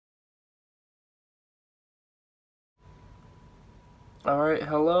Alright,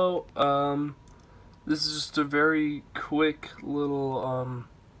 hello. This is just a very quick little,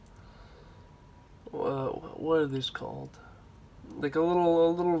 what are these called? Like a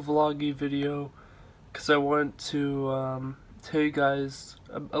little vloggy video, because I want to, tell you guys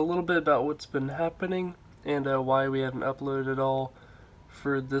a little bit about what's been happening and, why we haven't uploaded at all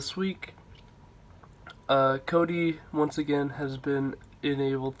for this week. Cody, once again, has been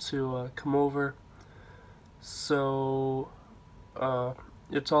unable to, come over, so,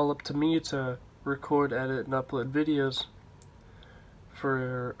 it's all up to me to record, edit, and upload videos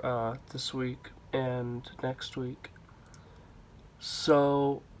for this week and next week.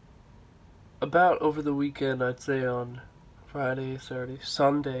 So, about over the weekend, I'd say on Friday, Saturday,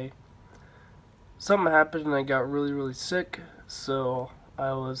 Sunday, something happened and I got really sick, so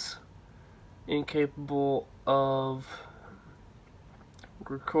I was incapable of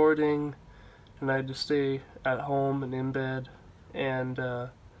recording and I had to stay at home and in bed. And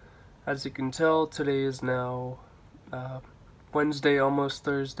as you can tell, today is now Wednesday, almost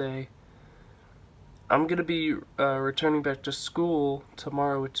Thursday. I'm gonna be returning back to school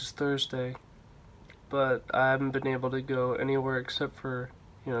tomorrow, which is Thursday, but I haven't been able to go anywhere except for,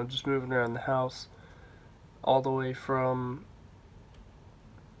 just moving around the house all the way from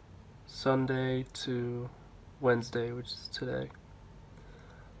Sunday to Wednesday, which is today.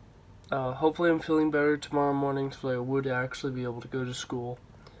 Hopefully I'm feeling better tomorrow morning so I would actually be able to go to school,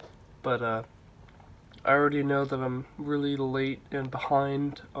 but I already know that I'm really late and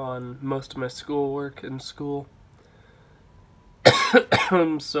behind on most of my schoolwork in school.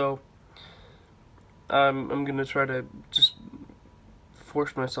 So I'm gonna try to just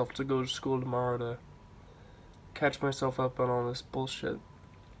force myself to go to school tomorrow to catch myself up on all this bullshit.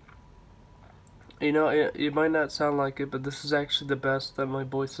 It might not sound like it, but this is actually the best that my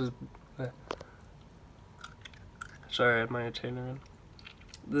voice is. Sorry, I had my retainer in.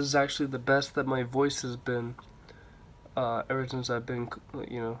 This is actually the best that my voice has been ever since I've been,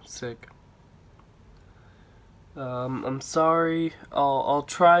 sick. I'm sorry. I'll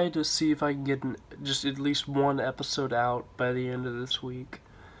try to see if I can get just at least one episode out by the end of this week,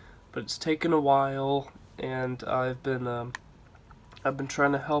 but it's taken a while, and I've been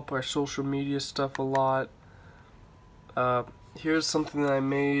trying to help our social media stuff a lot. Here's something that I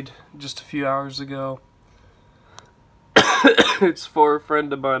made just a few hours ago. It's for a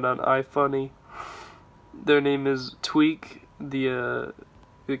friend of mine on iFunny. Their name is Tweak, the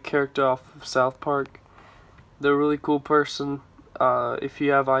character off of South Park. They're a really cool person. If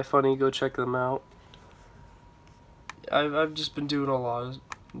you have iFunny, go check them out. I've just been doing a lot of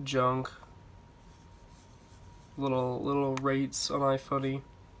junk, little rates on iFunny,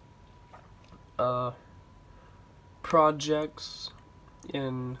 projects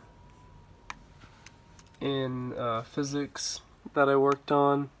in physics that I worked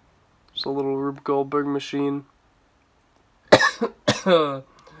on. Just a little Rube Goldberg machine.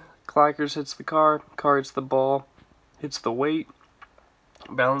 Clackers hits the car hits the ball, hits the weight,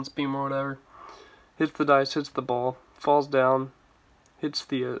 balance beam or whatever, hits the dice, hits the ball, falls down, hits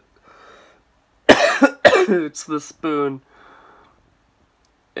the hits the spoon,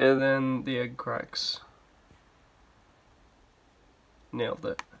 and then the egg cracks. Nailed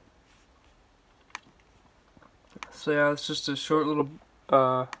it. So yeah, it's just a short little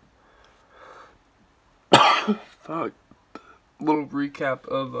little recap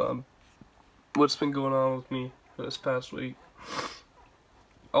of what's been going on with me this past week.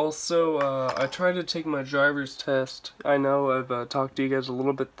 Also, I tried to take my driver's test. I know I've talked to you guys a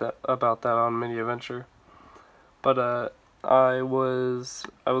little bit about that on Mini Adventure, but I was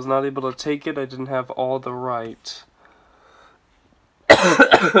not able to take it. I didn't have all the right.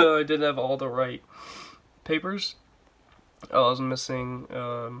 I didn't have all the right papers. I was missing,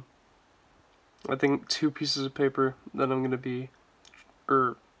 I think 2 pieces of paper that I'm gonna be,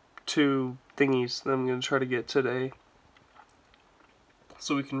 or 2 thingies that I'm gonna try to get today,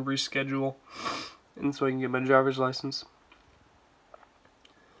 so we can reschedule, and so I can get my driver's license.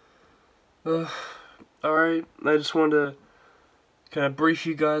 Alright, I just wanted to kind of brief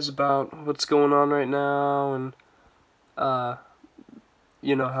you guys about what's going on right now, and, how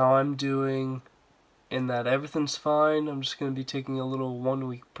I'm doing, and that everything's fine. I'm just going to be taking a little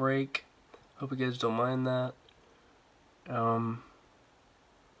 1-week break. Hope you guys don't mind that. I don't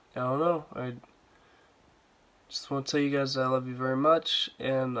know. I just want to tell you guys that I love you very much,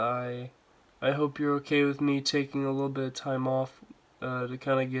 and I hope you're okay with me taking a little bit of time off to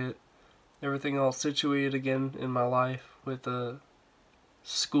kind of get everything all situated again in my life with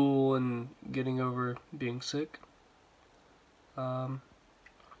school and getting over being sick.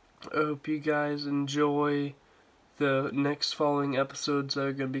 I hope you guys enjoy the next following episodes that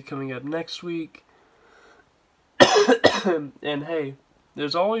are going to be coming up next week. And hey,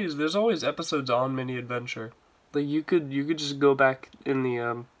 there's always episodes on Mini Adventure. Like you could just go back in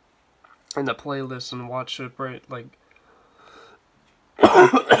the playlist and watch it, right, like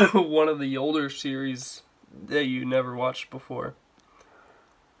one of the older series that you never watched before.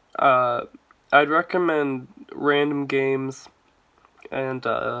 I'd recommend Random Games and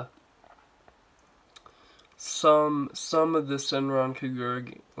some of the Senran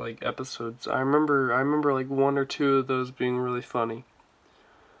Kagura like episodes. I remember like one or two of those being really funny.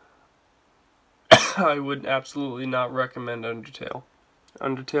 I would absolutely not recommend Undertale.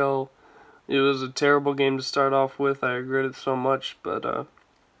 Undertale, it was a terrible game to start off with. I regret it so much, but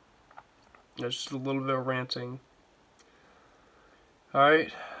there's just a little bit of ranting.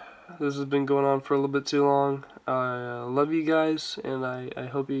 Alright, this has been going on for a little bit too long. I love you guys, and I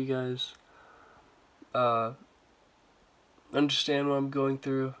hope you guys understand what I'm going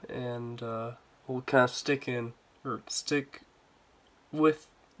through, and will kind of stick with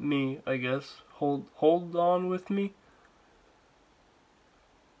me, I guess. Hold on with me.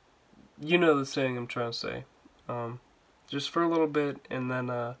 You know the saying I'm trying to say. Just for a little bit, and then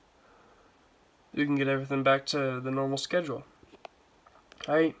we can get everything back to the normal schedule.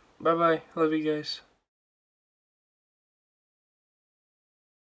 Alright, bye bye. Love you guys.